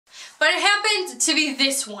But it happened to be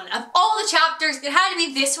this one. Of all the chapters, it had to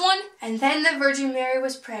be this one. And then the Virgin Mary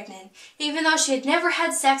was pregnant, even though she had never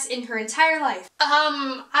had sex in her entire life.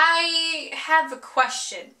 I have a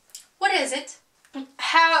question. What is it?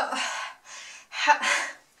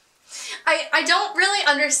 I don't really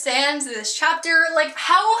understand this chapter. Like,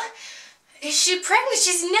 how is she pregnant?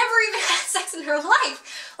 She's never even had sex in her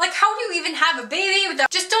life. Like, how do you even have a baby without...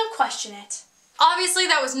 Just don't question it. Obviously,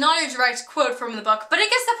 that was not a direct quote from the book, but it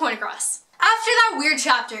gets the point across. After that weird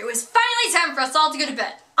chapter, it was finally time for us all to go to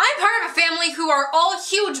bed. I'm part of a family who are all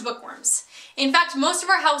huge bookworms. In fact, most of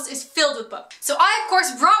our house is filled with books. So I, of course,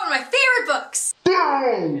 brought one of my favorite books. One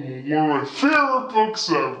of my favorite books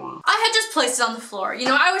ever. I had just placed it on the floor. You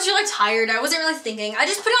know, I was really tired. I wasn't really thinking. I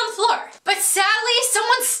just put it on the floor. But sadly,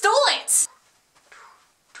 someone stole it.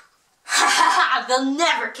 Ha ha ha, they'll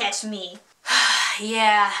never catch me.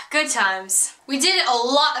 Yeah, good times. We did a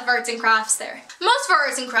lot of arts and crafts there. Most of our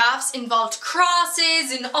arts and crafts involved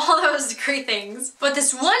crosses and all those great things. But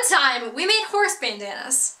this one time, we made horse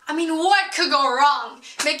bandanas. I mean, what could go wrong?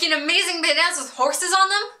 Making amazing bandanas with horses on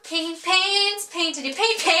them? Paint, paint, paintity,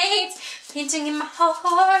 paint, paint. Painting in my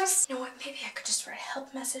horse. You know what, maybe I could just write a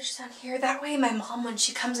help message down here. That way my mom, when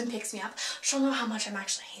she comes and picks me up, she'll know how much I'm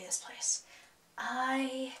actually hating this place.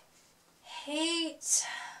 I hate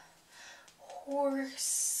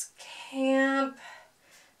horse camp.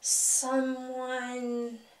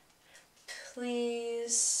 Someone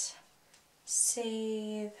please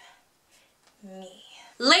save me.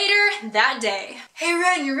 Later that day. Hey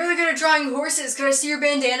Ren, you're really good at drawing horses. Could I see your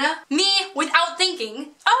bandana? Me, without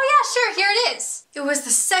thinking. Oh yeah, sure, here it is. It was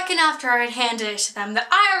the second after I had handed it to them that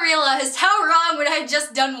I realized how wrong what I had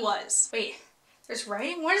just done was. Wait. There's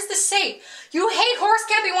writing? What does this say? You hate horse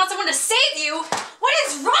camp, you want someone to save you? What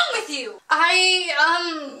is wrong with you?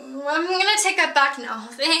 I'm gonna take that back now.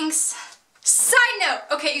 Thanks. Side note,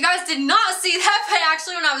 okay, you guys did not see that, but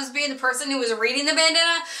actually when I was being the person who was reading the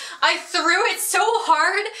bandana, I threw it so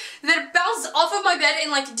hard that it bounced off of my bed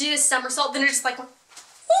and like did a somersault, then it just like went,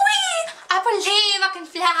 whee! I believe I can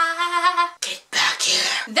fly. Get back here.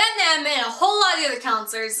 Then them and a whole lot of the other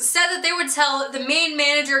counselors said that they would tell the main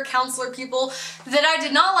manager, counselor people that I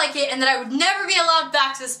did not like it and that I would never be allowed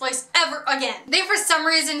back to this place ever again. They for some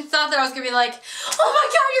reason thought that I was gonna be like, oh my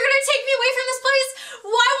god, you're gonna take me away from this place?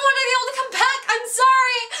 Why won't I be able to come back? I'm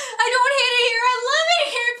sorry. I don't hate it here. I love it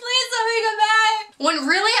here. Please let me come back. When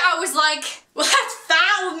really I was like, well, that's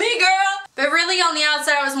fine with me, girl. But really on the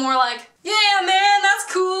outside I was more like, yeah, man, that's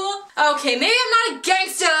cool. Okay, maybe I'm not a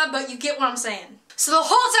gangster, but you get what I'm saying. So the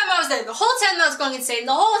whole time I was there, the whole time I was going insane,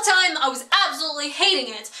 the whole time I was absolutely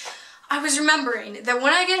hating it, I was remembering that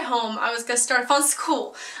when I get home, I was gonna start off on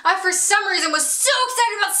school. I, for some reason, was so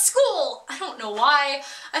excited about school! I don't know why.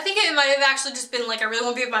 I think it might have actually just been like I really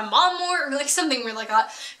want to be with my mom more, or like something weird like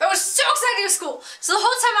that. But I was so excited to go to school. So the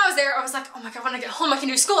whole time I was there, I was like, oh my god, when I get home, I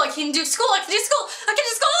can do school, I can do school, I can do school, I can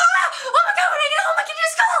do school! Ah! Oh my god, when I get home, I can do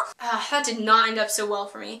school! That did not end up so well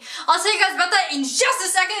for me. I'll tell you guys about that in just a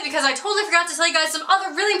second because I totally forgot to tell you guys some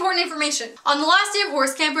other really important information. On the last day of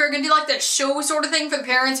horse camp, we were gonna do like the show sort of thing for the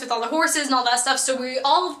parents with all the horses and all that stuff. So we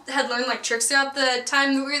all had learned like tricks throughout the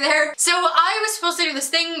time that we were there. So I was supposed to do this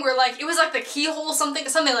thing where like, it was like the keyhole something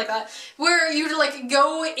like that, where you'd like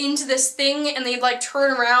go into this thing and they'd like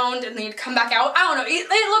turn around and they'd come back out. I don't know,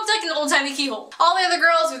 it looked like an old-timey keyhole. All the other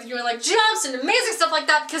girls were doing like jumps and amazing stuff like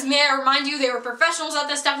that because may I remind you, they were professionals at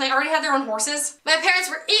this stuff and they already had their own horses. My parents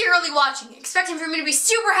were eagerly watching, expecting for me to be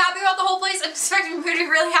super happy about the whole place and expecting for me to be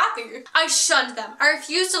really happy. I shunned them. I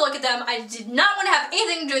refused to look at them. I did not want to have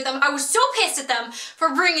anything to do with them. I was so pissed at them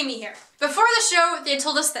for bringing me here. Before the show, they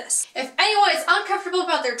told us this. If anyone is uncomfortable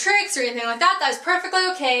about their tricks or anything like that, that is perfectly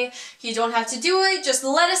okay. You don't have to do it, just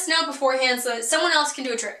let us know beforehand so that someone else can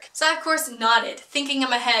do a trick. So I, of course, nodded, thinking in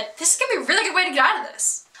my head, this is gonna be a really good way to get out of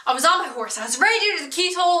this. I was on my horse, I was ready to do the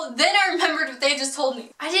keyhole, then I remembered what they just told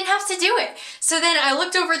me. I didn't have to do it. So then I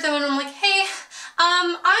looked over at them and I'm like, hey,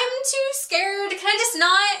 I'm too scared, can I just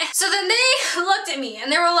not? So then they looked at me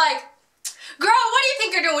and they were like, girl, what do you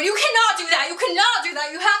think you're doing? You cannot do that. You cannot do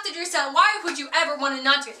that. You have to do something. Why would you ever want to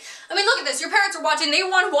not do it? I mean, look at this. Your parents are watching. They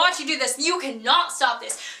want to watch you do this. You cannot stop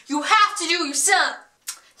this. You have to do your son.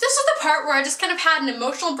 This was the part where I just kind of had an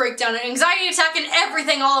emotional breakdown, an anxiety attack, and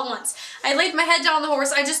everything all at once. I laid my head down on the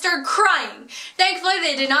horse. I just started crying. Thankfully,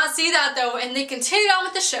 they did not see that, though, and they continued on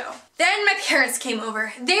with the show. Then my parents came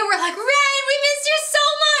over. They were like, Ren, we missed you so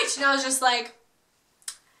much! And I was just like,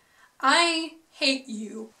 I hate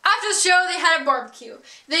you. After the show, they had a barbecue.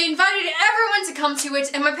 They invited everyone to come to it,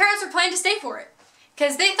 and my parents were planning to stay for it.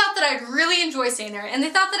 Because they thought that I'd really enjoy staying there, and they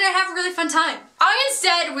thought that I'd have a really fun time. I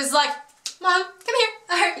instead was like, Mom, come here.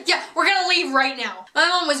 Alright, yeah, we're gonna leave right now. My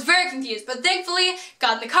mom was very confused, but thankfully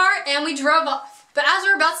got in the car and we drove off. But as we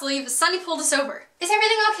were about to leave, Sunny pulled us over. Is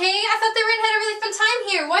everything okay? I thought they were gonna have a really fun time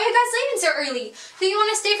here. Why are you guys leaving so early? Do you want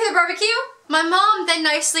to stay for the barbecue? My mom then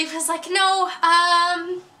nicely was like, no,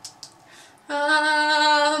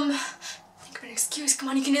 think of an excuse. Come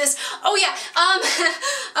on, you can do this. Oh yeah,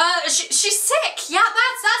 she's sick. Yeah,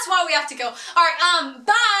 that's why we have to go. All right,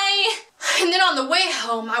 bye. And then on the way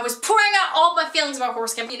home, I was pouring out all my feelings about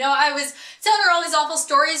horse camp. You know, I was telling her all these awful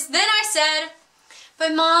stories. Then I said,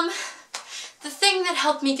 but Mom, the thing that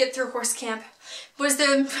helped me get through horse camp was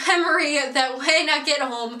the memory that when I get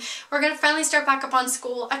home, we're gonna finally start back up on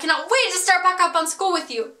school. I cannot wait to start back up on school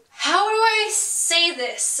with you. How do I say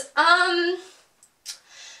this?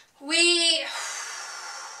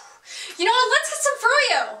 You know what, let's get some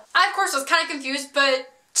froyo. I, of course, was kind of confused,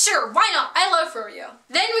 but sure, why not? I love froyo.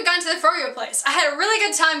 Then we got into the froyo place. I had a really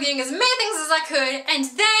good time getting as many things as I could, and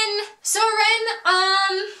then, so Ren,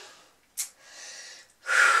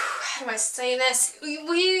 how do I say this?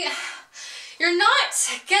 You're not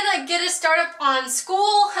gonna get a startup on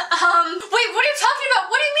school. Wait, what are you talking about?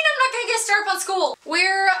 What do you mean I'm not gonna get a startup on school?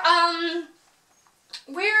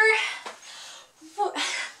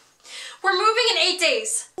 We're moving in 8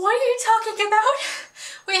 days. What are you talking about?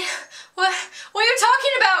 Wait, what are you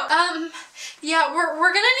talking about? Yeah,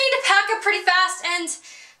 we're gonna need to pack up pretty fast and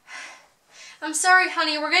I'm sorry,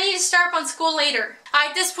 honey, we're gonna need to start up on school later. I,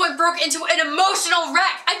 at this point, broke into an emotional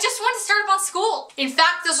wreck. I just wanted to start up on school. In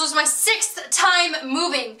fact, this was my 6th time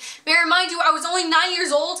moving. May I remind you, I was only 9 years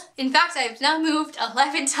old. In fact, I have now moved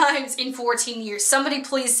 11 times in 14 years. Somebody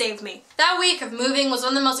please save me. That week of moving was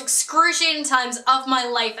one of the most excruciating times of my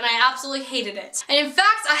life, and I absolutely hated it. And in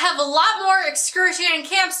fact, I have a lot more excruciating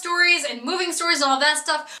camp stories and moving stories and all that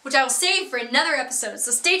stuff, which I will save for another episode,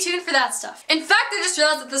 so stay tuned for that stuff. In fact, I just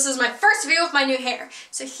realized that this is my first video with my new hair.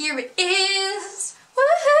 So here it is.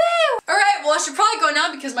 Woohoo! Alright, well I should probably go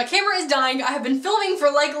now because my camera is dying. I have been filming for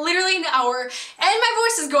like literally an hour and my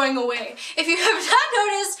voice is going away. If you have not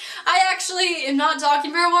noticed, I actually am not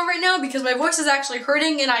talking very well right now because my voice is actually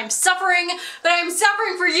hurting and I'm suffering, but I'm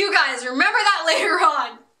suffering for you guys. Remember that later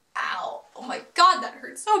on. Ow. Oh my god, that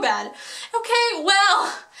hurts so bad. Okay,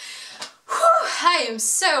 well, whew, I am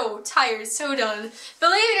so tired, so done.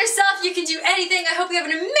 Believe in yourself, you can do anything. I hope you have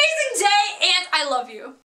an amazing day and I love you.